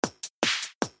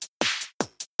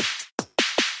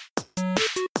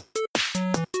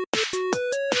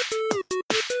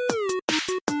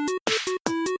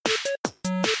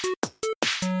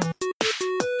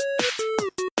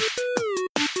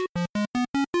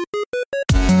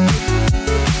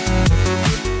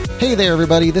Hey there,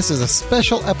 everybody. This is a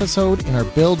special episode in our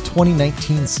Build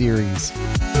 2019 series.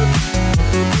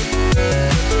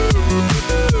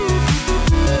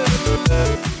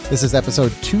 This is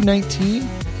episode 219,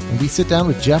 and we sit down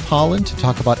with Jeff Holland to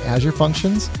talk about Azure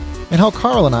Functions and how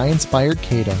Carl and I inspired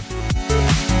Kata.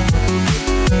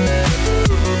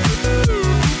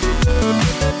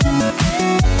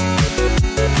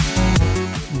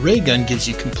 Raygun gives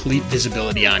you complete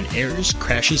visibility on errors,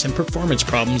 crashes, and performance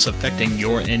problems affecting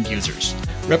your end users.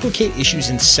 Replicate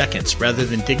issues in seconds rather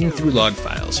than digging through log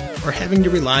files or having to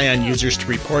rely on users to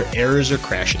report errors or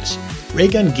crashes.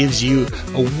 Raygun gives you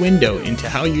a window into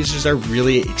how users are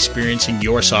really experiencing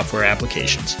your software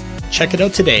applications. Check it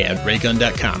out today at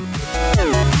raygun.com.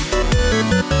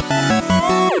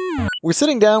 We're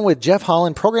sitting down with Jeff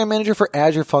Holland, Program Manager for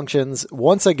Azure Functions,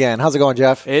 once again. How's it going,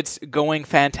 Jeff? It's going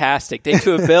fantastic. Day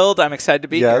 2 of build. I'm excited to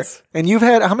be here. And you've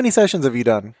had, how many sessions have you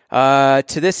done? To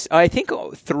this, I think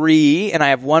 3, and I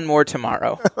have 1 more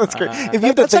tomorrow. That's great.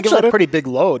 That's actually a pretty big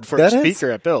load for a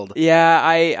speaker at Build. Yeah,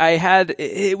 I had,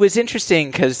 it was interesting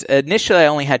because initially I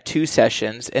only had 2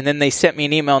 sessions, and then they sent me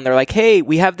an email and they're like, hey,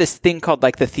 we have this thing called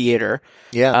like the theater.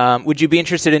 Yeah. Would you be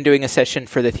interested in doing a session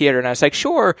for the theater? And I was like,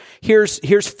 sure.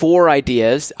 Here's 4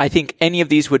 ideas. I think any of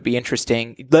these would be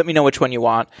interesting. Let me know which one you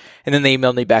want. And then they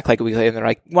emailed me back like a week later and they're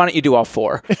like, why don't you do all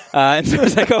 4? And so I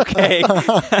was like, okay.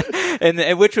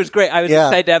 and which was great. I was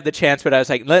excited to have the chance, but I was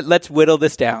like, let's whittle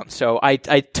this down. So I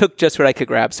took just what I could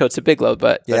grab. So it's a big load,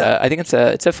 but I think it's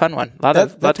a fun one.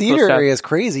 That theater area is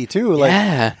crazy too. Like,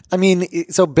 yeah. I mean,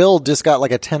 so Build just got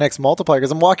like a 10x multiplier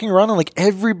because I'm walking around and like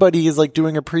everybody is like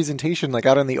doing a presentation like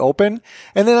out in the open.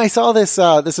 And then I saw this,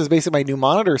 this is basically my new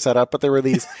monitor setup, but there were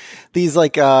these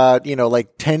like, like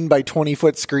 10 by 20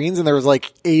 foot screens and there was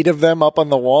like 8 of them up on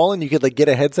the wall and you could like get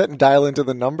a headset and dial into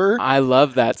the number. I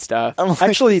love that stuff. Like,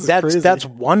 actually, that's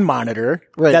one monitor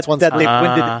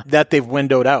that they've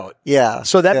windowed out. Yeah.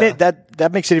 So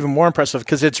that makes it even more impressive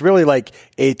because it's really like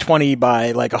a 20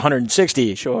 by like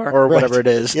 160 or whatever it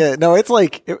is. Yeah. No, it's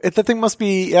like, the thing must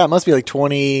be like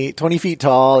 20 feet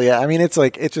tall. Yeah. I mean, it's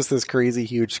just this crazy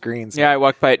huge screen. So. Yeah. I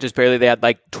walked by it just barely. They had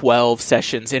like 12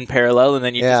 sessions in parallel and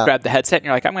then you just grab the headset and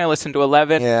you're like, I'm going to listen to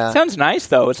 11. Yeah. Sounds nice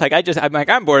though. It's like,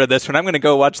 I'm bored of this one. I'm going to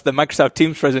go watch the Microsoft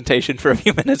Teams presentation for a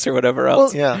few minutes or whatever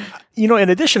else. Well, yeah. In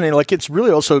addition, like it's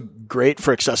really also great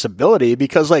for accessibility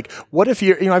because like what if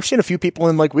I've seen a few people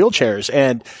in like wheelchairs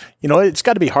and it's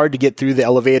got to be hard to get through the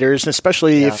elevators,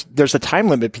 especially if there's a time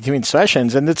limit between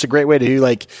sessions, and it's a great way to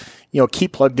like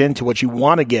keep plugged into what you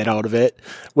want to get out of it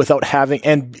without having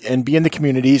and be in the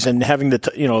communities and having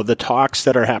the talks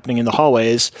that are happening in the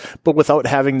hallways, but without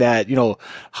having that,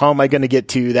 how am I going to get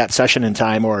to that session in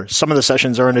time? Or some of the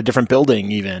sessions are in a different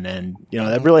building even. And,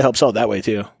 that really helps out that way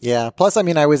too. Yeah. Plus, I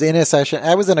mean, I was in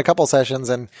a couple sessions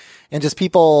and just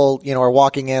people, are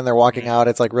walking in, they're walking out.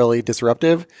 It's like really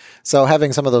disruptive. So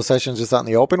having some of those sessions just out in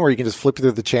the open where you can just flip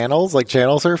through the channels, like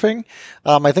channel surfing,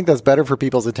 I think that's better for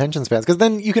people's attention spans. Cause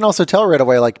then you can also tell right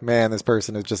away, like, man, this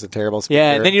person is just a terrible speaker.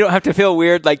 Yeah. And then you don't have to feel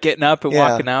weird, like getting up and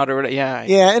walking out or whatever. Yeah.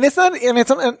 Yeah. And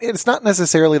it's not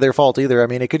necessarily their fault either. I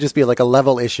mean, it could just be like a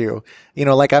level issue,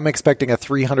 like I'm expecting a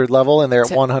 300 level and they're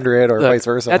at 100 or vice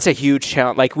versa. That's a huge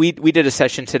challenge. Like we did a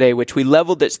session today, which we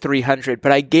leveled at 300,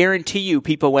 but I guarantee you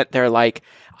people went there like,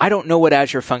 I don't know what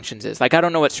Azure Functions is. Like, I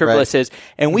don't know what serverless is.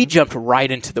 And we jumped right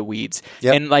into the weeds.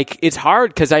 Yep. And like, it's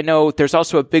hard because I know there's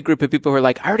also a big group of people who are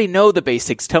like, I already know the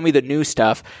basics. Tell me the new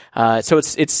stuff. So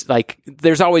it's like,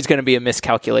 there's always going to be a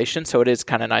miscalculation. So it is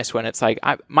kind of nice when it's like,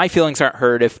 my feelings aren't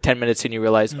hurt if 10 minutes in you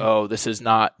realize, oh, this is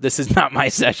not my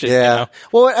session. Yeah.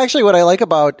 Well, actually what I like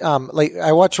about,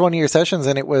 I watched one of your sessions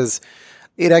and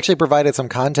it actually provided some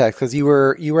context because you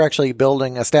were actually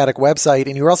building a static website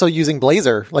and you were also using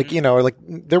Blazor. Like,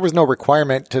 there was no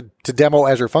requirement to demo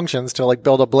Azure Functions to like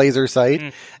build a Blazor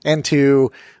site and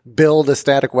to build a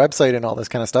static website and all this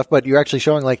kind of stuff. But you're actually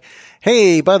showing like,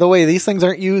 hey, by the way, these things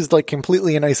aren't used like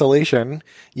completely in isolation.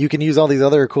 You can use all these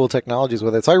other cool technologies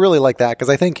with it. So I really like that because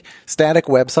I think static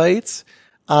websites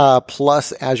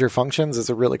plus Azure Functions is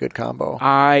a really good combo.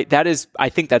 I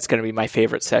think that's going to be my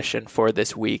favorite session for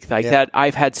this week. That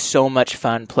I've had so much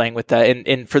fun playing with that.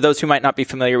 And for those who might not be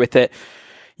familiar with it,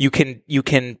 you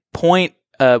can point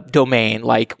a domain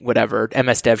like whatever,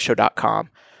 msdevshow.com.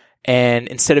 And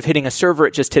instead of hitting a server,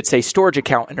 it just hits a storage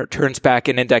account and it returns back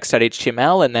an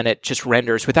index.html and then it just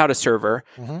renders without a server.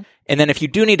 Mm-hmm. And then if you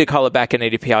do need to call it back in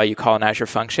API, you call an Azure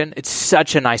function. It's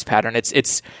such a nice pattern.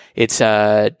 It's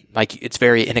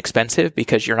very inexpensive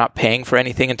because you're not paying for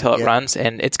anything until it runs,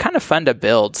 and it's kind of fun to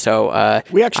build. So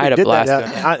we actually I had a did blast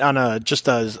that on a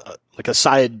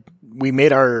side we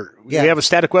made we have a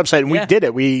static website, and we did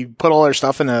it. We put all our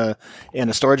stuff in a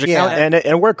storage account, and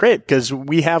it worked great because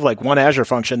we have like one Azure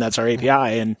function that's our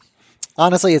API, and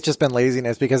honestly, it's just been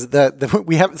laziness because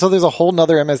we have, so there's a whole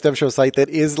nother MS Dev Show site that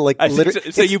is like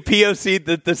literally. So you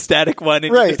POC'd the static one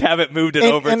and you just haven't moved it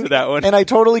over to that one. And I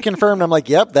totally confirmed. I'm like,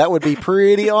 yep, that would be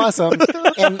pretty awesome.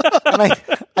 and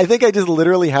I think I just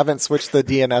literally haven't switched the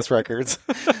DNS records.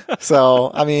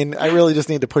 So, I mean, I really just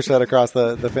need to push that across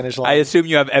the finish line. I assume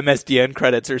you have MSDN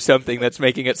credits or something that's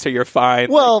making it so you're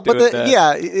fine. Well, but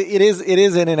it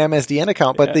is in an MSDN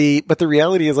account, but the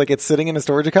reality is like it's sitting in a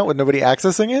storage account with nobody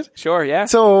accessing it. Sure. Yeah.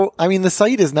 So, I mean, the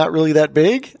site is not really that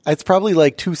big. It's probably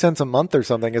like 2 cents a month or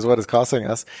something is what it's costing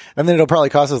us. And then it'll probably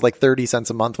cost us like 30 cents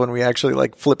a month when we actually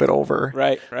like flip it over.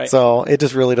 Right. So it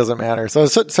just really doesn't matter. So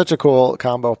it's such a cool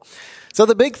combo. So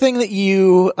the big thing that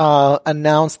you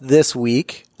announced this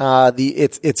week,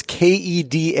 it's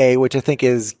KEDA, which I think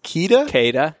is KEDA.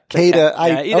 KEDA.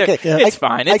 It's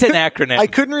fine. It's an acronym. I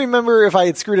couldn't remember if I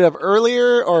had screwed it up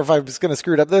earlier or if I was going to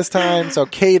screw it up this time. So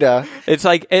KEDA. It's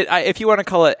like if you want to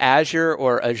call it Azure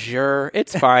or Azure,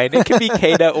 it's fine. It can be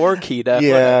KEDA or KEDA.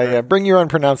 Yeah. Bring your own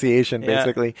pronunciation,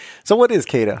 basically. Yeah. So what is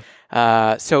KEDA?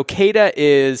 So KEDA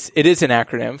is an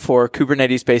acronym for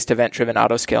Kubernetes-based event-driven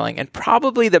autoscaling. And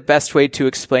probably the best way to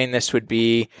explain this would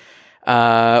be,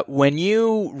 when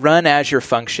you run Azure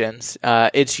Functions,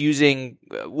 it's using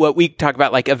what we talk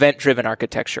about like event-driven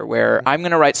architecture, where I'm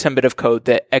going to write some bit of code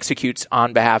that executes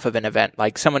on behalf of an event,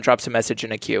 like someone drops a message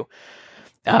in a queue.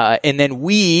 And then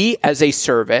we, as a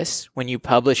service, when you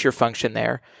publish your function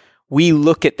there, we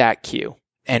look at that queue.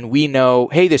 And we know,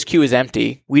 hey, this queue is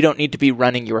empty. We don't need to be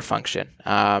running your function.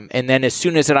 And then as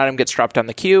soon as an item gets dropped on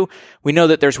the queue, we know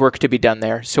that there's work to be done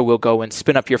there. So we'll go and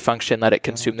spin up your function, let it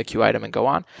consume the queue item and go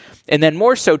on. And then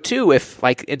more so too, if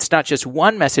like it's not just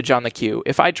one message on the queue,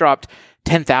 if I dropped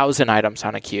 10,000 items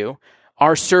on a queue,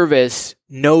 our service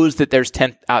knows that there's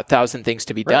 10,000 things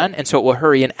to be done. And so it will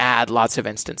hurry and add lots of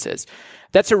instances.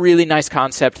 That's a really nice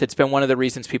concept. That's been one of the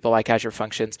reasons people like Azure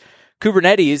Functions.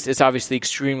 Kubernetes is obviously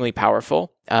extremely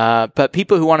powerful, but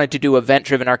people who wanted to do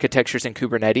event-driven architectures in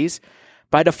Kubernetes,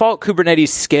 by default, Kubernetes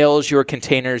scales your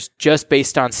containers just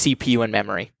based on CPU and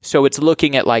memory. So it's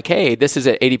looking at like, hey, this is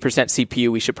at 80% CPU,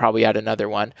 we should probably add another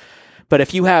one. But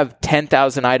if you have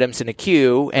 10,000 items in a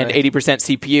queue and 80%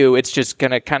 CPU, it's just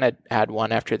going to kind of add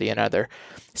one after the another.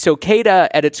 So KEDA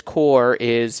at its core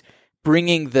is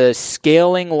bringing the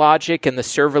scaling logic and the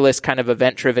serverless kind of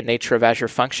event-driven nature of Azure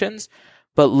Functions,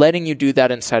 but letting you do that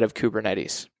inside of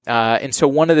Kubernetes. And so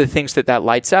one of the things that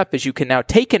lights up is you can now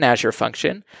take an Azure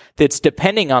function that's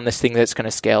depending on this thing that's going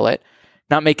to scale it,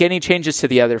 not make any changes to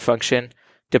the other function,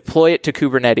 deploy it to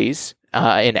Kubernetes,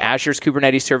 in Azure's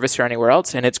Kubernetes service or anywhere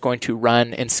else, and it's going to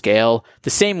run and scale the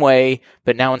same way,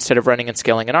 but now instead of running and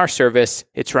scaling in our service,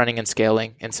 it's running and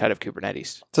scaling inside of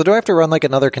Kubernetes. So do I have to run like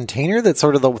another container that's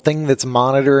sort of the thing that's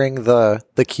monitoring the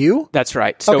queue? That's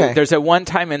right. So there's a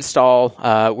one-time install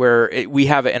where we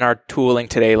have it in our tooling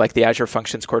today, like the Azure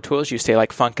Functions core tools. You say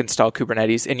like func install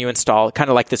Kubernetes, and you install kind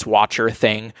of like this watcher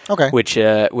thing, which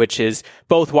is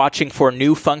both watching for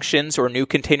new functions or new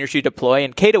containers you deploy.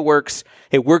 And KEDA works.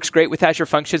 It works great with Azure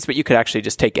Functions, but you could actually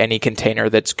just take any container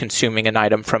that's consuming an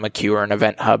item from a queue or an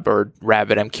Event Hub or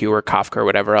RabbitMQ or Kafka or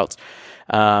whatever else.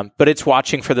 But it's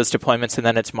watching for those deployments, and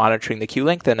then it's monitoring the queue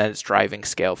length, and then it's driving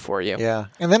scale for you. Yeah.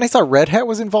 And then I saw Red Hat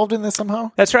was involved in this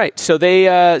somehow. That's right. So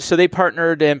they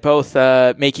partnered in both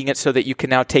making it so that you can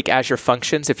now take Azure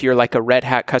Functions. If you're like a Red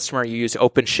Hat customer, you use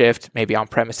OpenShift, maybe on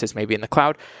premises, maybe in the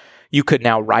cloud. You could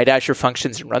now write Azure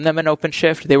Functions and run them in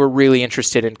OpenShift. They were really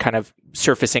interested in kind of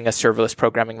surfacing a serverless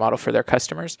programming model for their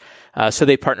customers. So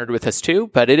they partnered with us too,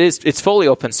 but it's fully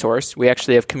open source. We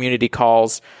actually have community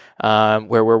calls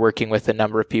where we're working with a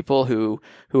number of people who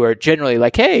are generally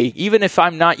like, hey, even if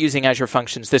I'm not using Azure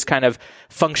Functions, this kind of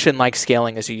function-like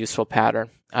scaling is a useful pattern.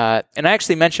 And I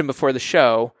actually mentioned before the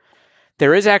show,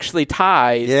 there is actually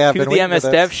ties to the MS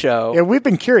Dev Show. Yeah, we've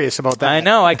been curious about that. I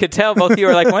know. I could tell both of you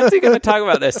were like, when's he going to talk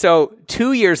about this? So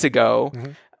 2 years ago,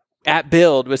 at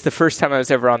Build was the first time I was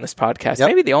ever on this podcast.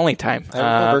 Maybe the only time. I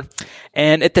remember.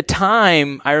 And at the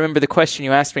time, I remember the question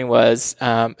you asked me was,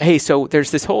 hey, so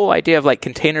there's this whole idea of like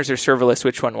containers or serverless.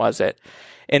 Which one was it?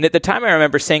 And at the time, I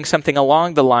remember saying something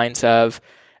along the lines of,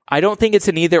 I don't think it's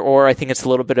an either or. I think it's a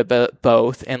little bit of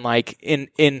both. And like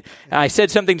I said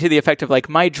something to the effect of like,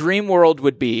 my dream world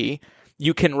would be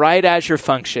you can write Azure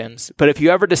Functions, but if you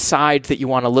ever decide that you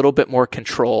want a little bit more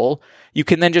control, you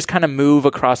can then just kind of move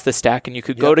across the stack, and you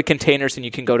could go to containers and you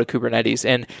can go to Kubernetes.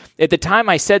 And at the time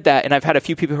I said that, and I've had a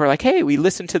few people who are like, hey, we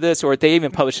listened to this, or they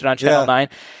even published it on Channel 9.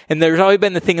 And there's always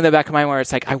been the thing in the back of my mind where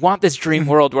it's like, I want this dream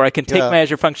world where I can take my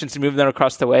Azure Functions and move them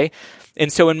across the way.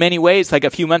 And so in many ways, like a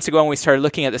few months ago when we started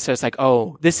looking at this, I was like,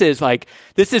 oh, this is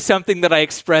something that I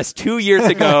expressed 2 years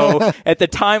ago at the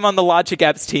time on the Logic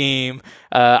Apps team,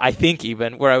 I think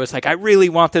even, where I was like, I really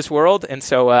want this world. And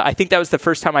so I think that was the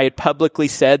first time I had publicly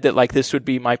said that like this would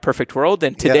be my perfect world.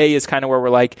 And today is kind of where we're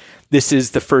like, this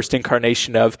is the first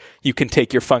incarnation of you can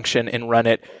take your function and run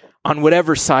it on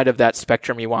whatever side of that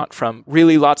spectrum you want, from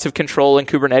really lots of control in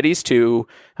Kubernetes to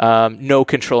no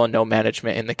control and no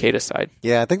management in the Kata side.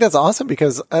 Yeah, I think that's awesome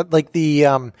because I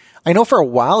know for a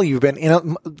while you've been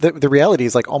the reality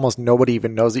is like almost nobody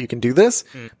even knows that you can do this,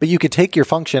 but you could take your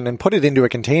function and put it into a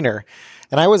container.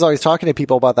 And I was always talking to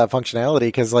people about that functionality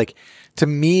because like to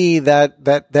me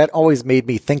that always made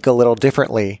me think a little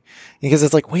differently, because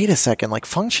it's like, wait a second, like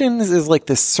functions is like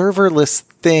this serverless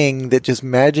thing that just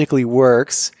magically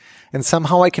works. And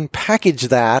somehow I can package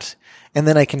that and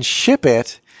then I can ship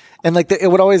it. And like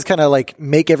it would always kind of like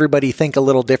make everybody think a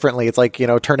little differently. It's like,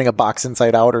 turning a box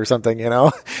inside out or something,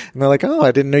 and they're like, oh,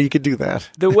 I didn't know you could do that.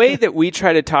 The way that we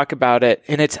try to talk about it,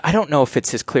 and I don't know if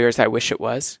it's as clear as I wish it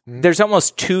was. There's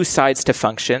almost two sides to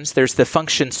functions. There's the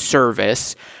function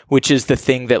service, which is the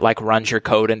thing that like runs your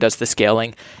code and does the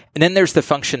scaling. And then there's the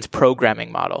functions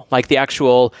programming model, like the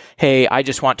actual, hey, I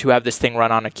just want to have this thing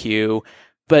run on a queue.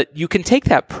 But you can take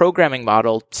that programming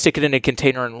model, stick it in a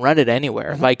container, and run it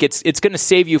anywhere. Like it's going to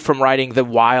save you from writing the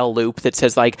while loop that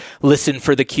says like listen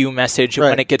for the queue message, and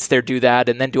when it gets there, do that,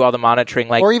 and then do all the monitoring.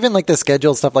 Like, or even like the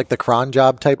scheduled stuff, like the cron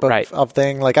job type of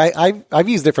thing. Like I've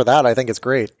used it for that. I think it's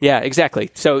great. Yeah,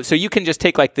 exactly. So you can just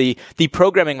take like the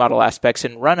programming model aspects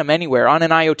and run them anywhere on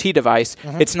an IoT device.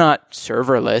 It's not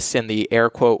serverless in the air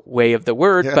quote way of the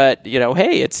word, but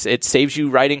hey, it saves you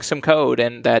writing some code,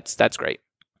 and that's great.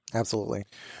 Absolutely.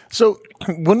 So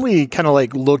when we kind of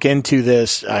like look into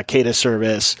this Kata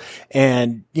service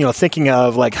and, thinking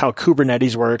of like how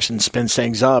Kubernetes works and spins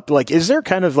things up, like, is there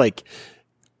kind of like,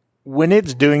 when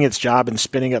it's doing its job and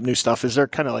spinning up new stuff, is there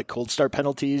kind of like cold start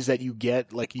penalties that you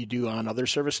get like you do on other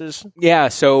services? Yeah.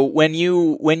 So when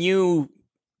you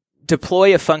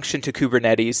deploy a function to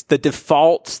Kubernetes, the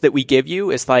defaults that we give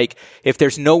you is like, if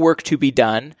there's no work to be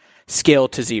done, scale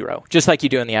to 0, just like you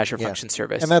do in the Azure Function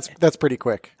Service. And that's pretty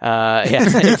quick.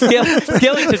 Scaling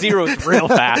to 0 is real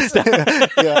fast.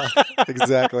 Yeah,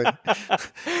 exactly.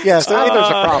 Yeah, so there's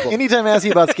a problem. Anytime I ask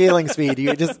you about scaling speed,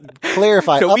 you just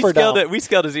clarify so up or down. We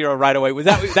scaled to 0 right away.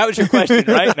 That was your question,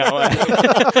 right? No.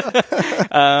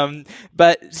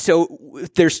 But so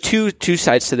there's two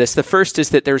sides to this. The first is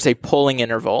that there's a polling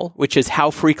interval, which is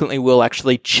how frequently we'll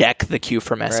actually check the queue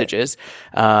for messages.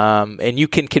 Right. And you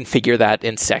can configure that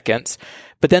in seconds.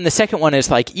 But then the second one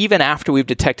is like, even after we've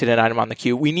detected an item on the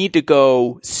queue, we need to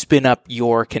go spin up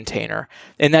your container.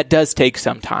 And that does take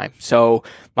some time. So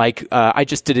like, I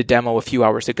just did a demo a few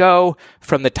hours ago.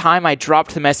 From the time I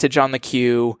dropped the message on the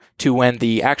queue to when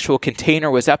the actual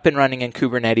container was up and running in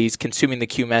Kubernetes, consuming the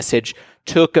queue message,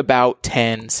 took about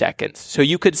 10 seconds. So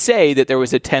you could say that there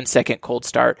was a 10-second cold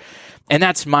start. And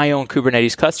that's my own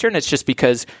Kubernetes cluster, and it's just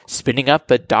because spinning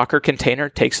up a Docker container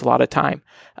takes a lot of time.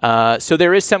 So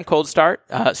there is some cold start.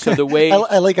 So the way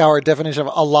I like how our definition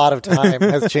of a lot of time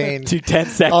has changed to 10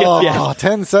 seconds. Oh,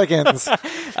 10 seconds.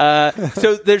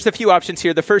 So there's a few options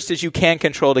here. The first is you can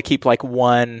control to keep like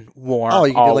one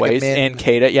warm always like in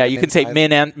Kata. Yeah, you can say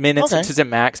min instances and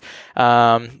max.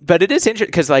 But it is interesting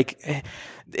because like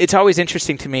it's always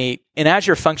interesting to me in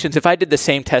Azure Functions. If I did the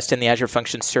same test in the Azure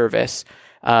Functions service,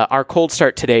 our cold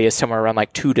start today is somewhere around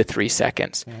like 2 to 3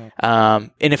 seconds.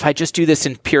 And if I just do this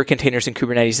in pure containers in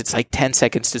Kubernetes, it's like 10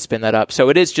 seconds to spin that up. So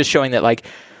it is just showing that like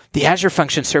the Azure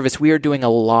Function Service, we are doing a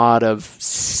lot of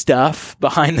stuff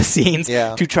behind the scenes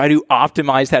to try to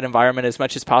optimize that environment as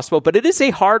much as possible. But it is a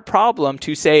hard problem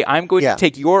to say, I'm going to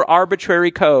take your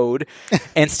arbitrary code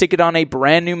and stick it on a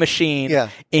brand new machine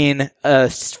in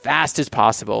as fast as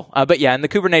possible. But in the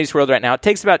Kubernetes world right now, it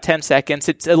takes about 10 seconds.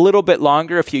 It's a little bit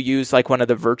longer if you use like one of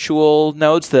the virtual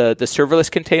nodes, the serverless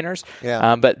containers.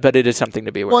 But it is something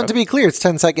to be aware of. Well, and to be clear, it's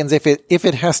 10 seconds if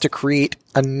it has to create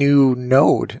a new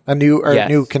node, a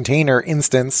new container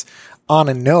instance on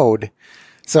a node.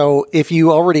 So if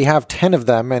you already have 10 of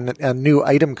them and a new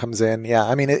item comes in,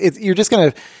 I mean, you're just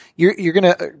going to, you're going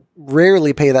to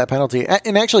rarely pay that penalty.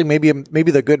 And actually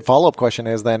maybe the good follow-up question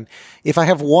is then if I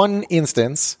have one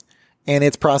instance and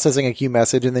it's processing a queue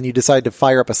message and then you decide to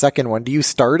fire up a second one, do you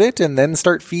start it and then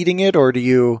start feeding it, or do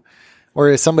you Or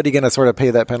is somebody going to sort of pay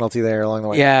that penalty there along the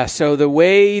way? Yeah. So the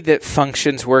way that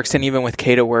functions works, and even with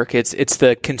Kata work, it's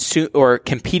the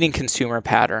competing consumer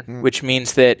pattern, which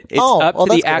means that it's up to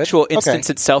the actual instance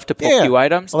itself to pull queue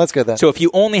items. Well, that's good then. So if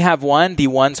you only have one, the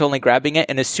one's only grabbing it,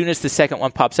 and as soon as the second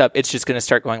one pops up, it's just going to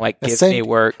start going like, give me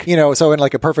work. So in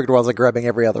like a perfect world, it's like grabbing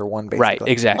every other one, basically. Right,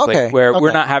 exactly. Where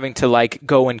we're not having to like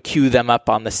go and queue them up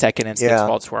on the second instance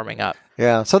while it's warming up.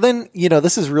 Yeah. So then,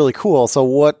 this is really cool. So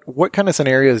what kind of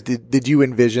scenarios did you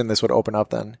envision this would open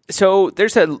up then? So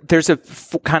there's a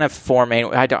kind of four main.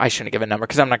 I shouldn't give a number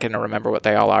because I'm not going to remember what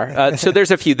they all are. So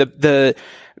there's a few. The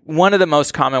one of the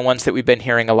most common ones that we've been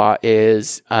hearing a lot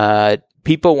is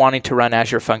people wanting to run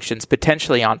Azure Functions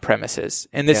potentially on premises,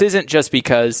 and this isn't just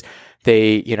because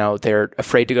they're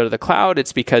afraid to go to the cloud.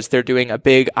 It's because they're doing a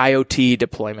big IoT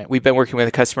deployment. We've been working with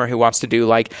a customer who wants to do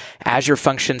like Azure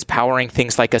Functions powering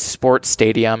things like a sports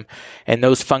stadium. And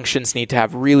those functions need to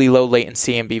have really low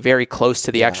latency and be very close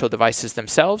to the actual devices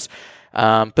themselves,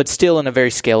 but still in a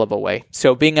very scalable way.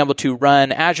 So being able to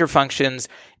run Azure Functions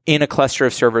in a cluster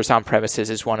of servers on premises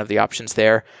is one of the options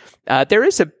there. There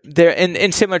is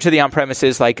and similar to the on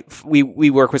premises, like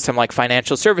we work with some like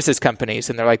financial services companies,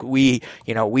 and they're like, we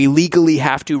legally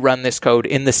have to run this code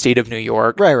in the state of New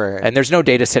York. Right. And there's no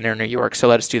data center in New York, so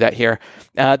let us do that here.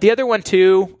 The other one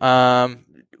too,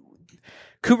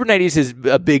 Kubernetes is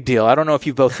a big deal. I don't know if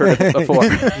you've both heard of it before.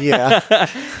 Yeah.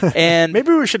 And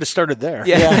maybe we should have started there.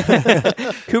 Yeah.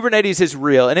 Kubernetes is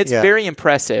real, and it's very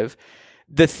impressive.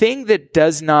 The thing that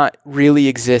does not really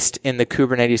exist in the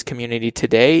Kubernetes community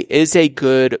today is a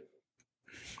good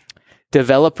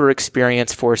developer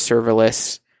experience for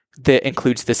serverless that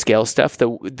includes the scale stuff,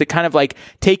 the kind of like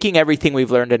taking everything we've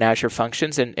learned in Azure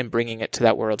Functions and bringing it to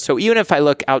that world. So even if I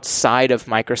look outside of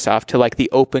Microsoft to like the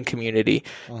open community,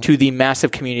 to the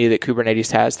massive community that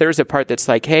Kubernetes has, there's a part that's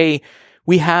like, hey,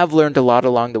 we have learned a lot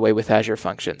along the way with Azure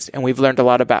Functions, and we've learned a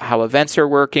lot about how events are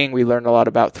working. We learned a lot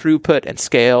about throughput and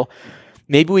scale.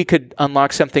 Maybe we could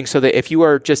unlock something so that if you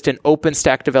are just an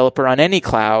OpenStack developer on any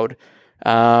cloud,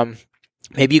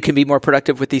 maybe you can be more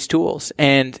productive with these tools.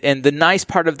 And the nice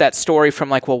part of that story from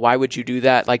like, well, why would you do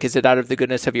that? Like, is it out of the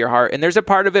goodness of your heart? And there's a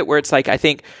part of it where it's like, I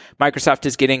think Microsoft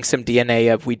is getting some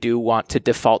DNA of we do want to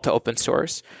default to open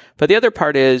source. But the other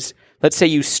part is, let's say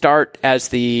you start as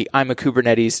I'm a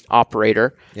Kubernetes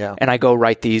operator, and I go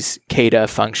write these Kata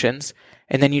functions,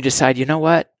 and then you decide, you know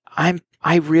what?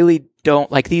 I really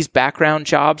don't like these background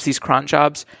jobs, these cron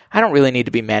jobs. I don't really need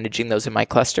to be managing those in my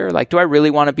cluster. Like, do I really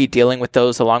want to be dealing with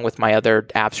those along with my other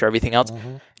apps or everything else?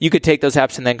 You could take those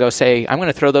apps and then go say, I'm going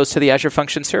to throw those to the Azure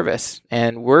Function Service.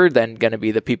 And we're then going to be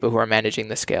the people who are managing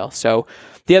the scale. So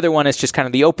the other one is just kind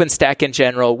of the OpenStack in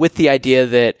general, with the idea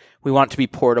that we want it to be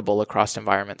portable across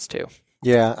environments too.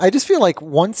 Yeah. I just feel like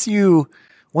once you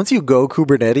go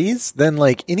Kubernetes, then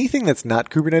like anything that's not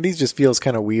Kubernetes just feels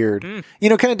kind of weird.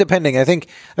 Kind of depending. I think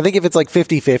if it's like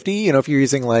 50-50, if you're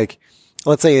using like,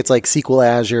 let's say it's like SQL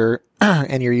Azure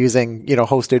and you're using,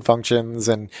 hosted functions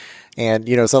and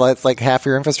so that's like half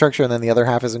your infrastructure and then the other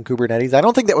half is in Kubernetes. I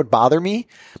don't think that would bother me,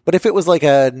 but if it was like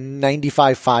a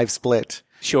 95-5 split,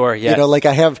 sure. Yeah. Like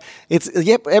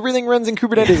everything runs in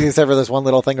Kubernetes except for this one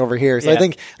little thing over here. So I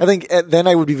think then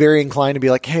I would be very inclined to be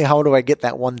like, hey, how do I get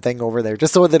that one thing over there?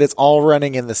 Just so that it's all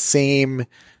running in the same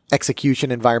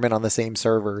execution environment on the same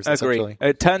servers. Agree.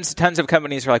 Tons of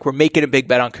companies are like, we're making a big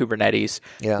bet on Kubernetes.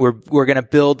 Yeah. We're going to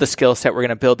build the skill set. We're going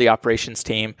to build the operations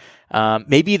team.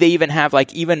 Maybe they even have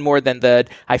like even more than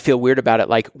I feel weird about it.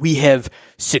 Like, we have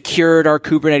secured our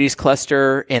Kubernetes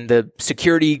cluster and the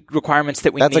security requirements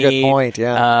that we need. That's a good point.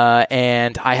 Yeah.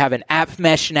 And I have an app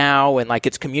mesh now and like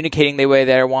it's communicating the way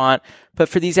that I want. But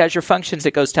for these Azure Functions,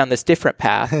 it goes down this different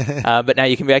path. But now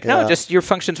you can be like, no, just your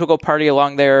functions will go party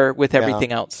along there with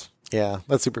everything else. Yeah,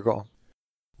 that's super cool.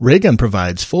 Raygun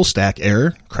provides full-stack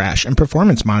error, crash, and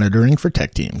performance monitoring for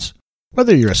tech teams.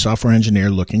 Whether you're a software engineer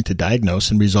looking to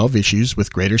diagnose and resolve issues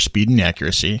with greater speed and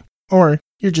accuracy, or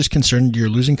you're just concerned you're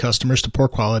losing customers to poor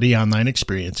quality online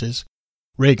experiences,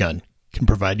 Raygun can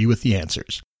provide you with the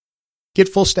answers. Get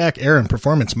full-stack error and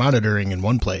performance monitoring in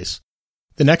one place.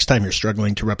 The next time you're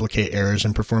struggling to replicate errors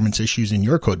and performance issues in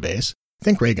your codebase,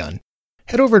 think Raygun.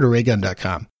 Head over to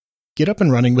raygun.com. Get up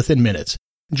and running within minutes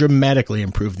and dramatically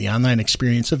improve the online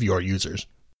experience of your users.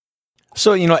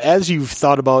 So, as you've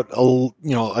thought about,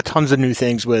 a tons of new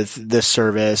things with this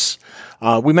service,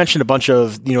 we mentioned a bunch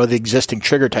of, the existing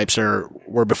trigger types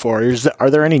were before. Are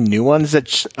there any new ones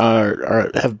that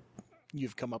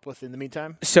you've come up with in the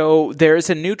meantime? So there's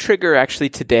a new trigger actually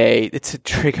today. It's a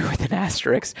trigger with an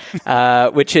asterisk,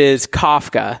 which is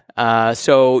Kafka.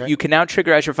 You can now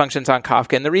trigger Azure Functions on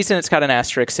Kafka. And the reason it's got an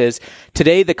asterisk is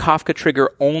today the Kafka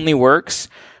trigger only works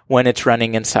when it's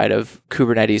running inside of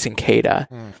Kubernetes and Kata.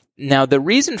 Now, the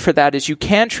reason for that is you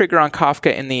can trigger on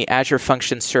Kafka in the Azure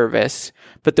Function Service,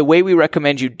 but the way we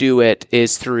recommend you do it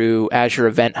is through Azure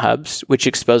Event Hubs, which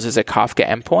exposes a Kafka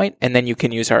endpoint, and then you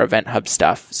can use our Event Hub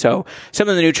stuff. So some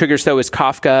of the new triggers, though, is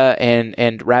Kafka and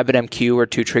RabbitMQ are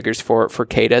 2 triggers for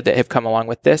Kata that have come along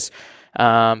with this.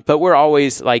 But we're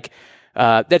always like,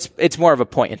 it's more of a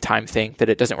point in time thing that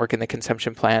it doesn't work in the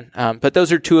consumption plan. But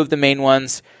those are 2 of the main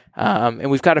ones. And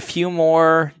we've got a few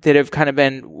more that have kind of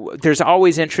been, there's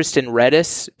always interest in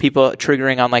Redis, people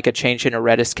triggering on like a change in a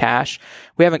Redis cache.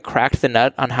 We haven't cracked the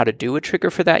nut on how to do a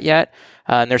trigger for that yet.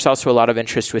 And there's also a lot of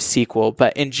interest with SQL.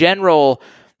 But in general,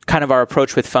 kind of our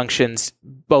approach with functions,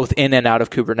 both in and out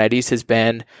of Kubernetes, has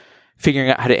been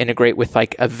figuring out how to integrate with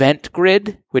like Event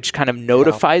Grid, which kind of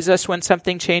notifies us when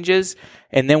something changes.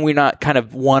 And then we're not kind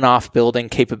of one-off building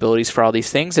capabilities for all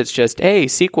these things. It's just, hey,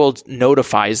 SQL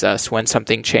notifies us when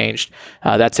something changed.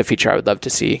 That's a feature I would love to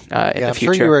see in the future. I'm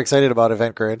sure you were excited about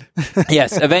Event Grid.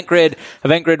 Yes, Event Grid.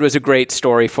 Event Grid was a great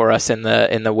story for us in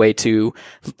the way to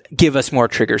give us more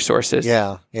trigger sources.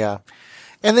 Yeah.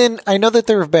 And then I know that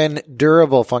there have been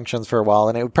durable functions for a while,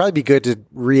 and it would probably be good to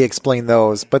re-explain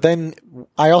those. But then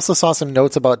I also saw some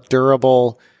notes about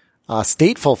durable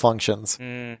stateful functions,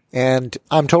 and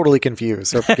I'm totally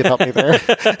confused. So if you could help me there.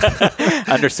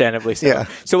 Understandably so. Yeah.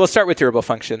 So we'll start with durable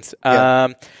functions.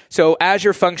 Yeah. So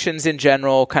Azure functions in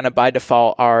general, kind of by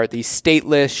default, are these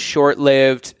stateless,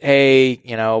 short-lived, hey,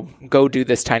 go do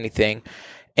this tiny thing.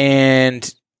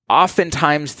 And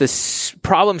oftentimes the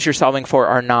problems you're solving for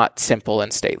are not simple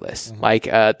and stateless. Like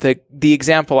the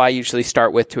example I usually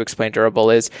start with to explain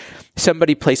durable is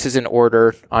somebody places an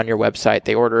order on your website.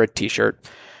 They order a t-shirt.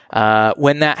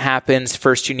 When that happens,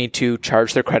 first you need to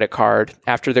charge their credit card.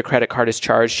 After the credit card is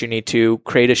charged, you need to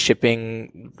create a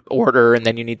shipping order, and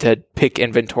then you need to pick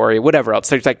inventory, whatever else.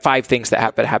 There's like 5 things that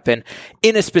have to happen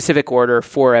in a specific order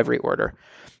for every order.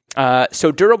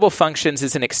 So durable functions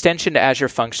is an extension to Azure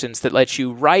Functions that lets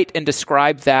you write and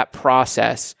describe that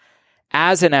process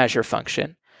as an Azure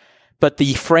function. But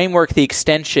the framework, the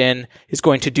extension, is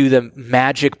going to do the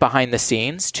magic behind the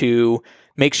scenes to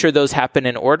make sure those happen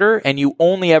in order, and you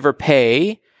only ever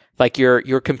pay, like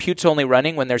your compute's only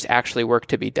running when there's actually work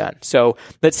to be done. So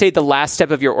let's say the last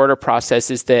step of your order process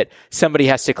is that somebody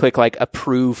has to click like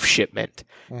approve shipment.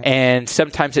 And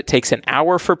sometimes it takes an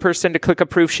hour for a person to click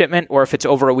approve shipment, or if it's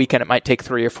over a weekend, it might take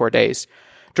 3 or 4 days.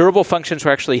 Durable functions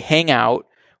will actually hang out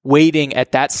waiting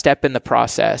at that step in the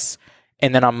process.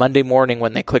 And then on Monday morning,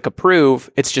 when they click approve,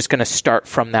 it's just going to start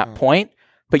from that point,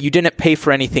 but you didn't pay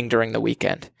for anything during the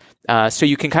weekend. So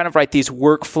you can kind of write these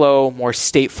workflow, more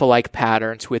stateful-like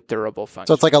patterns with durable functions.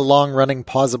 So it's like a long-running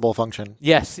pausable function.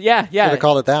 Yes. Yeah. Should have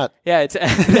called it that. Yeah. It's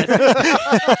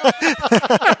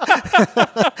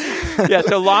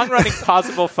so long-running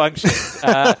pausable functions.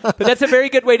 But that's a very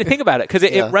good way to think about it, because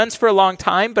it runs for a long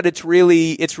time, but it's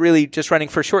really just running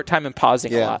for a short time and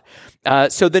pausing a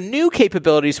lot. So the new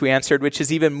capabilities we answered, which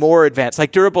is even more advanced,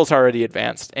 like durable's already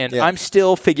advanced, and I'm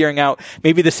still figuring out,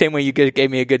 maybe the same way you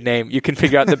gave me a good name, you can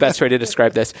figure out the best way to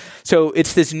describe this. So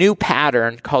it's this new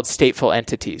pattern called stateful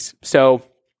entities. So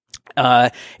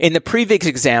in the previous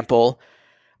example,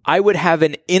 I would have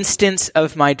an instance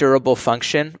of my durable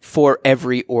function for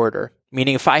every order.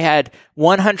 Meaning if I had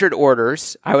 100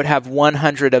 orders, I would have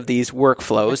 100 of these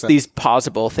workflows, these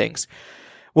pausable things.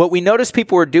 What we noticed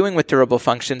people were doing with durable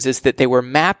functions is that they were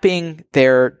mapping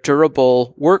their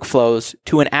durable workflows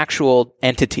to an actual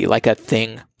entity, like a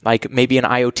thing, like maybe an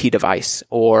IoT device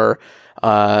or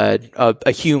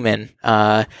a human.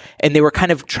 And they were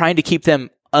kind of trying to keep them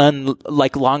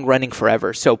like long running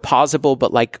forever. So pausable,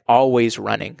 but like always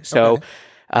running. So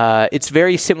it's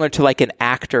very similar to like an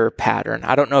actor pattern.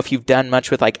 I don't know if you've done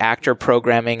much with like actor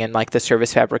programming and like the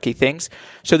service fabric-y things.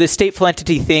 So this stateful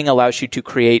entity thing allows you to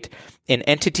create an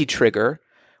entity trigger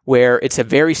where it's a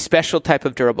very special type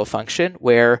of durable function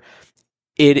where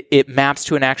it maps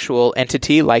to an actual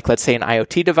entity, like let's say an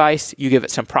IoT device. You give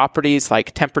it some properties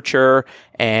like temperature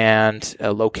and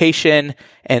location,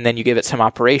 and then you give it some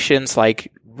operations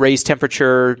like raise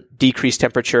temperature, decrease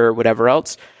temperature, whatever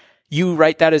else. You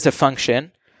write that as a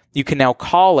function. You can now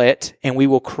call it, and we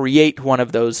will create one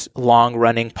of those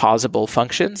long-running pausable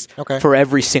functions for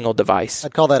every single device.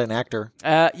 I'd call that an actor.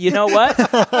 You know what?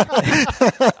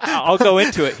 I'll go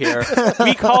into it here.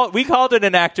 We called it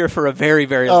an actor for a very,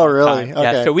 very long time. Okay.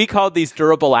 Yeah, so we called these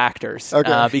durable actors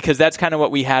because that's kind of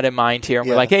what we had in mind here. And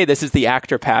we're like, hey, this is the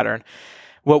actor pattern.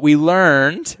 What we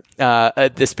learned,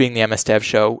 this being the MS Dev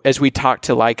show, as we talked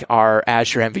to like our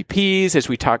Azure MVPs, as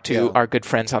we talked to our good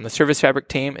friends on the Service Fabric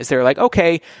team, is they're like,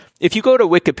 okay, if you go to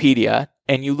Wikipedia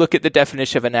and you look at the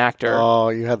definition of an actor,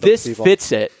 you had those people.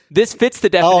 Fits it. This fits the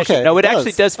definition. Okay. No, it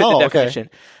actually does fit the definition.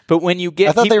 But when you get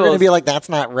I thought they were going to be like, that's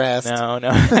not rest. No. Well,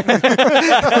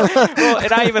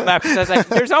 and I even laughed because I was like,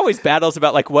 there's always battles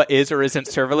about like what is or isn't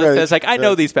serverless. Right. I was like, I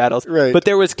know these battles. Right. But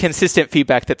there was consistent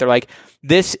feedback that they're like,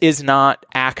 this is not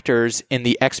actors in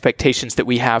the expectations that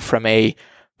we have from a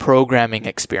programming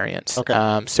experience.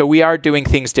 Okay. So we are doing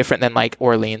things different than like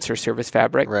Orleans or Service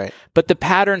Fabric. Right. But the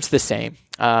pattern's the same.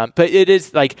 But it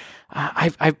is like,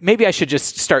 maybe I should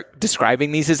just start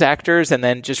describing these as actors and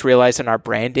then just realize in our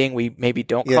branding, we maybe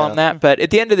don't call them that. But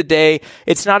at the end of the day,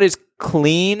 it's not as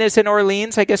clean as in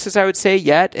Orleans, I guess, as I would say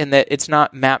yet, and that it's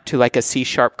not mapped to like a C#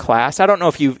 class. I don't know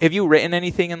if have you written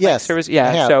anything in like Service?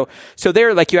 Yeah. So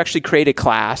there, like you actually create a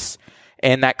class,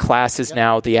 and that class is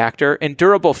now the actor. In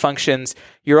durable functions,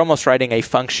 you're almost writing a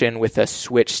function with a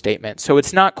switch statement. So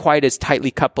it's not quite as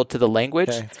tightly coupled to the language.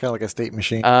 Okay. It's kind of like a state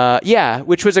machine.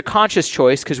 Which was a conscious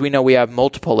choice because we know we have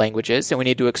multiple languages and we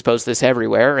need to expose this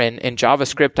everywhere. And in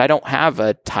JavaScript, I don't have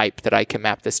a type that I can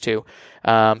map this to.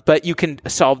 But you can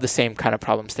solve the same kind of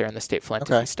problems there in the stateful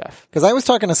entity stuff. Because I was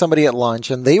talking to somebody at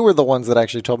lunch, and they were the ones that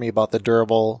actually told me about the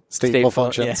durable stateful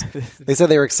functions. Yeah. They said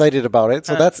they were excited about it.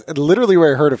 So that's literally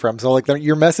where I heard it from. So like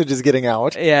your message is getting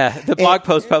out. Yeah, the blog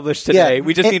post published today.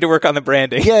 We just need to work on the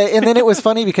branding. Yeah, and then it was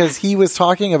funny because he was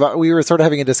talking about, we were sort of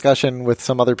having a discussion with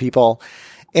some other people,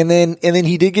 and then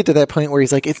he did get to that point where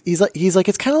he's like,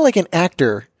 it's kind of like an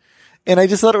actor. And I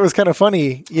just thought it was kind of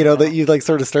funny, that you like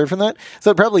sort of stirred from that. So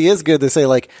it probably is good to say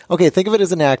like, okay, think of it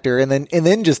as an actor, and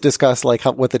then just discuss like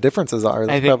what the differences are.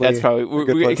 I think that's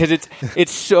probably because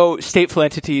it's so stateful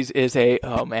entities is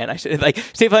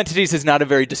stateful entities is not a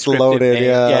very descriptive loaded, name.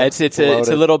 Yeah, it's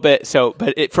a little bit so,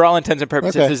 but for all intents and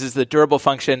purposes, this is the durable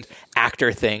function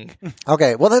actor thing.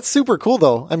 Okay, well that's super cool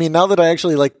though. I mean, now that I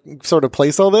actually like sort of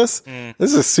place all this,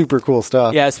 this is super cool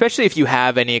stuff. Yeah, especially if you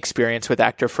have any experience with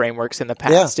actor frameworks in the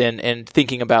past and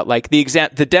thinking about like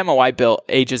the demo I built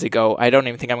ages ago, I don't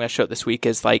even think I'm going to show it this week,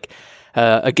 is like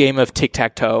a game of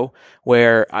tic-tac-toe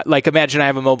where like imagine I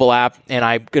have a mobile app and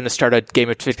I'm going to start a game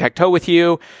of tic-tac-toe with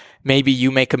you. Maybe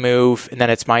you make a move and then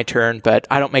it's my turn, but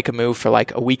I don't make a move for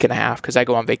like a week and a half because I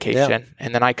go on vacation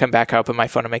and then I come back up on my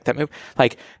phone and make that move.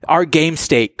 Like our game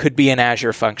state could be an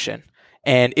Azure function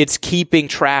and it's keeping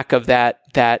track of that,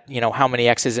 how many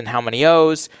X's and how many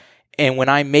O's. And when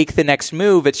I make the next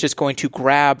move, it's just going to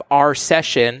grab our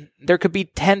session. There could be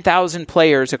 10,000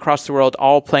 players across the world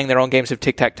all playing their own games of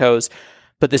tic-tac-toes,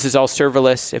 but this is all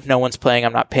serverless. If no one's playing,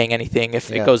 I'm not paying anything. If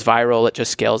it goes viral, it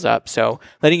just scales up. So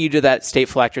letting you do that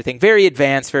stateful actor thing, very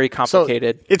advanced, very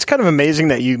complicated. So it's kind of amazing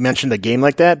that you mentioned a game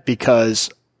like that because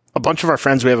a bunch of our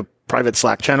friends, we have a private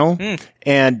Slack channel,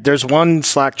 and there's one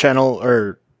Slack channel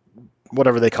or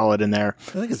whatever they call it in there.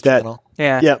 I think it's channel.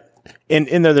 Yeah. Yeah.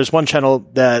 In there's one channel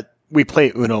that we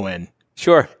play Uno in.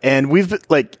 Sure. And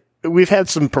we've had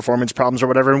some performance problems or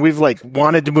whatever, and we've like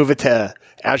wanted to move it to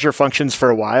Azure Functions for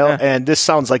a while. And this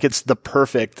sounds like it's the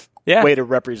perfect way to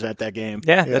represent that game.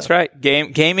 Yeah, that's right.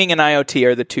 Gaming and IoT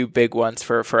are the two big ones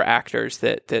for actors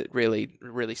that really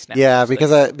snap. Yeah,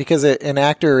 because an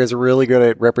actor is really good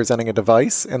at representing a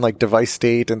device and like device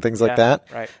state and things like that.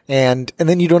 Right. And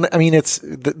then you don't. I mean, it's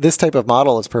this type of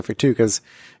model is perfect too because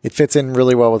it fits in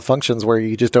really well with functions where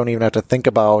you just don't even have to think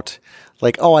about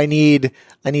like, oh, I need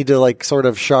to like sort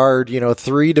of shard,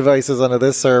 3 devices onto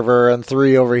this server and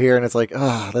 3 over here, and it's like,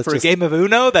 that's for a game of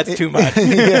Uno, that's too much.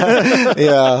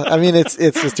 yeah. I mean, it's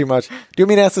just too much. Do you want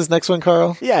me to ask this next one,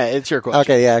 Carl? Yeah, it's your question.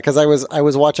 Okay, yeah, because I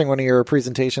was watching one of your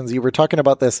presentations. You were talking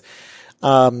about this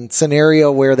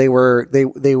scenario where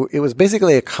it was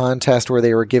basically a contest where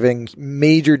they were giving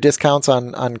major discounts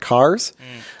on cars.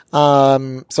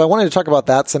 So I wanted to talk about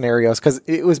that scenarios because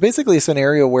it was basically a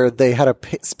scenario where they had a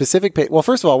specific page. Well,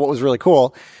 first of all, what was really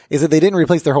cool is that they didn't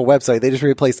replace their whole website. They just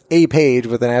replaced a page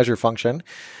with an Azure function.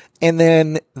 And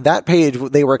then that page,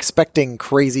 they were expecting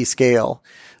crazy scale.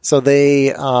 So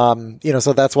they,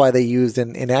 so that's why they used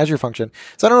in Azure function.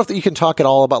 So I don't know if you can talk at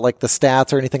all about like the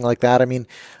stats or anything like that. I mean,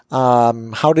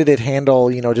 how did it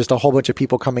handle, just a whole bunch of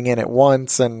people coming in at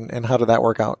once and how did that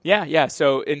work out? Yeah.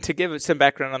 So, and to give some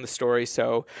background on the story,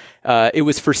 so, it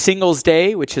was for Singles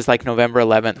Day, which is like November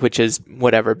 11th, which is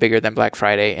whatever, bigger than Black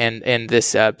Friday. And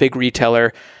this, big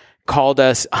retailer called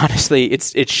us. Honestly,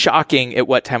 it's shocking at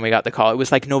what time we got the call. It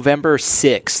was like November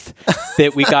 6th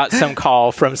that we got some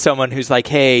call from someone who's like,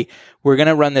 hey, we're going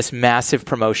to run this massive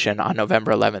promotion on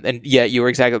November 11th. And yeah, you were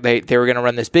exactly, they were going to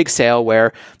run this big sale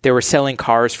where they were selling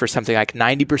cars for something like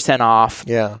 90% off.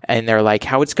 Yeah. And they're like,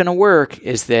 how it's going to work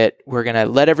is that we're going to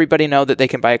let everybody know that they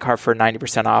can buy a car for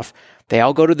 90% off. They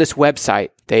all go to this website,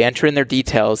 they enter in their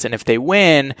details, and if they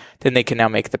win, then they can now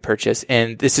make the purchase.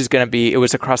 And this is going to be, it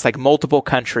was across like multiple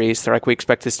countries. They're like, we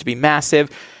expect this to be massive.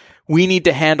 We need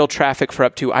to handle traffic for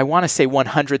up to, I want to say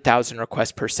 100,000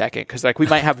 requests per second. Cause like we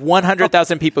might have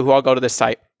 100,000 people who all go to this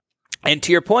site. And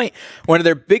to your point, one of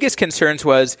their biggest concerns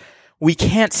was we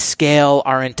can't scale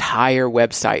our entire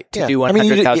website to do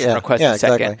 100,000 requests a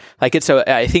second. Exactly. Like it's so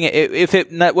I think if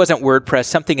it wasn't WordPress,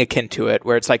 something akin to it,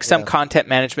 where it's like some content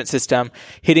management system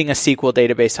hitting a SQL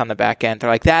database on the back end.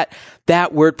 They're like that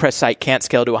WordPress site can't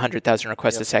scale to 100,000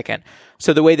 requests a second.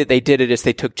 So the way that they did it is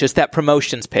they took just that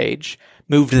promotions page,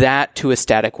 moved that to a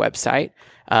static website.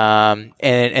 And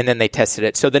then they tested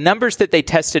it. So the numbers that they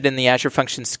tested in the Azure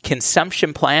Functions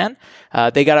consumption plan,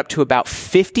 they got up to about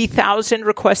 50,000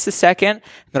 requests a second.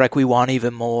 They're like, we want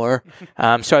even more.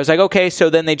 So I was like, okay. So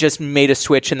then they just made a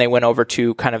switch and they went over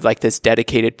to kind of like this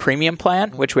dedicated premium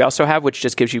plan, which we also have, which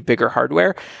just gives you bigger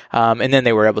hardware. And then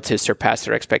they were able to surpass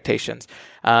their expectations.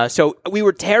 So we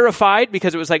were terrified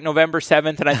because it was like November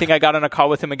 7th. And I think I got on a call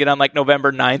with them again on like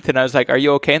November 9th. And I was like, are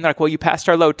you okay? And they're like, well, you passed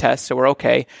our load test, so we're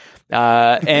okay.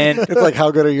 And it's like,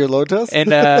 how good are your load tests?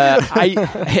 And I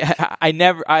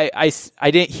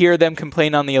didn't hear them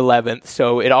complain on the 11th,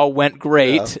 so it all went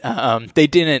great. Yeah. They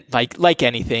didn't like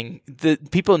anything. The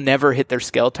people never hit their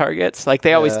scale targets. Like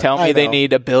they always tell me they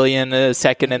need 1 billion a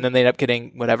second, and then they end up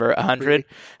getting whatever 100.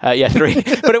 3.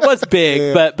 But it was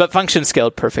big. But function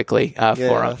scaled perfectly for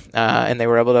them, and they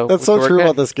were able to. That's so true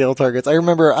about the scale targets. I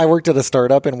remember I worked at a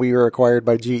startup, and we were acquired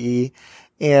by GE.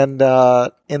 And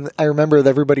I remember that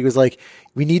everybody was like,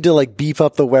 we need to like beef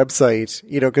up the website,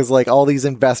 cause like all these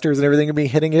investors and everything would be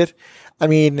hitting it. I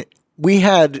mean, we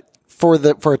had for a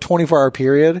 24-hour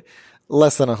period,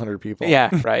 less than 100 people. Yeah,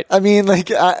 right. I mean, like,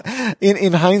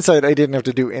 in hindsight, I didn't have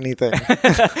to do anything.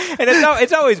 And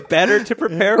it's always better to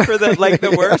prepare for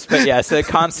the worst. But yes,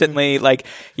 constantly, like,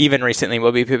 even recently,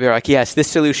 people are like, yes, this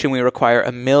solution, we require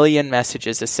 1 million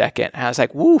messages a second. And I was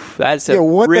like, woof, that's a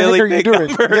really big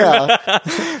number. Yeah.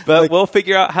 But we'll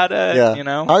figure out how to,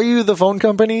 Are you the phone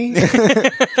company?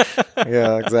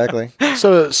 Yeah, exactly.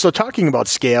 So talking about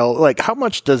scale, like, how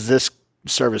much does this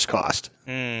service cost?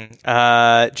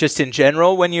 Just in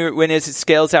general, when it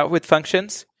scales out with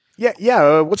functions?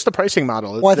 Yeah. What's the pricing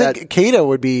model? Well, I think Kata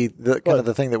would be the kind of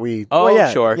the thing that we.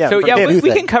 Sure. Yeah, so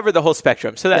we can cover the whole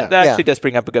spectrum. So that actually does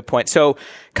bring up a good point. So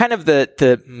kind of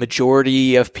the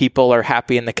majority of people are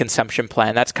happy in the consumption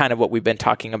plan. That's kind of what we've been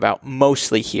talking about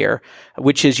mostly here,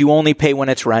 which is you only pay when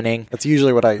it's running. That's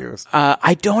usually what I use.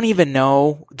 I don't even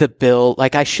know the bill.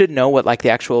 Like I should know what like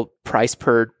the actual price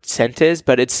per cent is,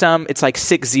 but it's like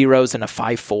 6 zeros and a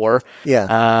 5-4. Yeah.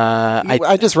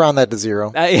 I just round that to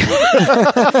 0.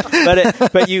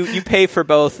 But you pay for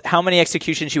both how many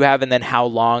executions you have and then how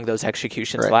long those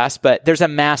executions last. But there's a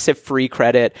massive free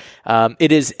credit.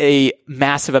 It is a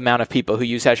massive amount of people who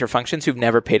use Azure Functions who've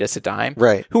never paid us a dime.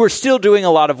 Right. Who are still doing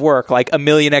a lot of work, like 1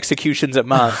 million executions a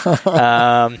month.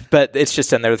 But it's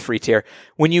just in there with free tier.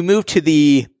 When you move to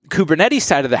the Kubernetes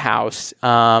side of the house,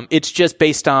 it's just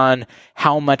based on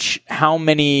how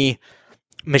many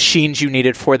machines you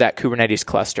needed for that Kubernetes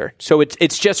cluster. So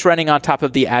it's just running on top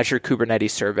of the Azure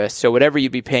Kubernetes service. So whatever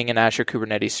you'd be paying an Azure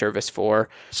Kubernetes service for.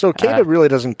 So Kata really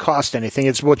doesn't cost anything.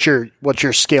 It's what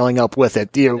you're scaling up with it.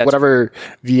 Whatever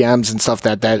VMs and stuff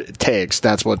that it takes,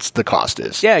 that's what the cost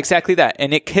is. Yeah, exactly that.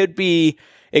 And it could be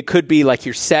like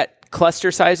your set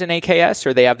cluster size in AKS,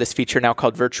 or they have this feature now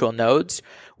called virtual nodes,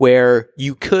 where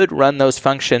you could run those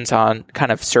functions on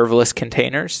kind of serverless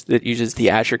containers that uses the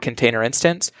Azure Container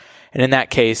Instance. And in that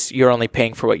case, you're only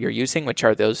paying for what you're using, which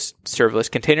are those serverless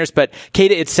containers. But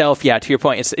Kata itself, to your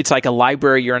point, it's like a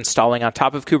library you're installing on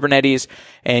top of Kubernetes,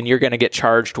 and you're going to get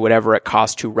charged whatever it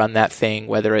costs to run that thing,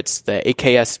 whether it's the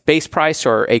AKS base price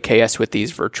or AKS with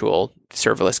these virtual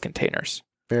serverless containers.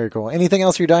 Very cool. Anything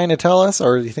else you're dying to tell us,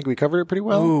 or do you think we covered it pretty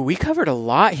well? Ooh, we covered a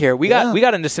lot here. We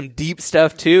got into some deep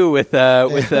stuff too with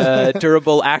a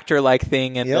durable actor-like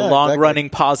thing and the long-running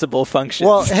pausable functions.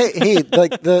 Well, hey,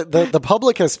 like the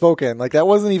public has spoken. Like that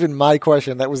wasn't even my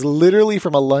question. That was literally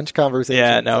from a lunch conversation.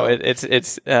 Yeah, no,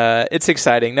 it's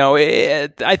exciting. No,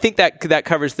 I think that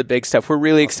covers the big stuff. We're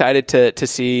really excited to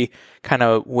see kind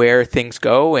of where things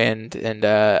go, and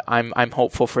I'm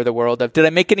hopeful for the world of. Did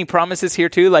I make any promises here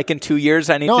too? Like in 2 years,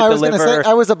 I need to deliver.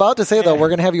 I was about to say though, we're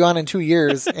going to have you on in 2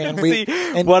 years, and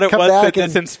what it was that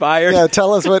this inspired. Yeah,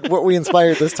 tell us what we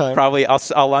inspired this time. Probably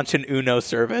I'll launch an Uno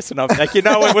service, and I'll be like, it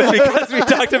was because we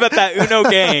talked about that Uno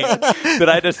game that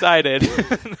I decided.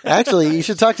 Actually, you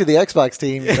should talk to the Xbox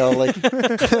team.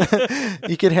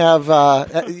 You could have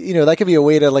that could be a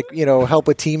way to help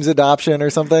with Teams adoption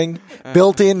or something.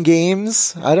 Built-in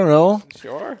games. I don't know.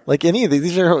 Sure. Like any of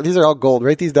these are all gold.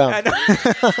 Write these down.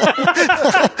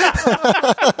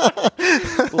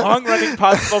 Long-running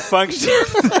possible functions.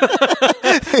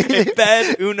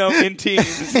 Embed Uno in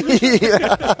Teams.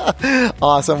 Yeah.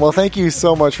 Awesome. Well, thank you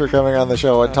so much for coming on the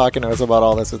show and talking to us about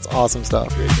all this. It's awesome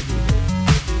stuff.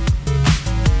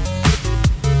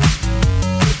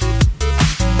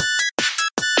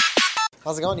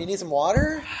 How's it going? Do you need some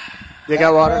water? You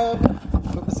got water?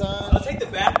 Put this on. I'll take the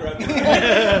back rub.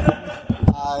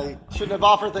 I shouldn't have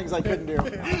offered things I couldn't do.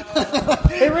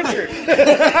 Hey, Richard.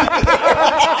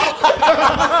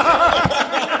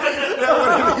 That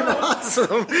would have been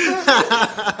awesome.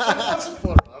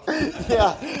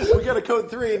 Yeah, we got a code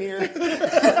 3 in here.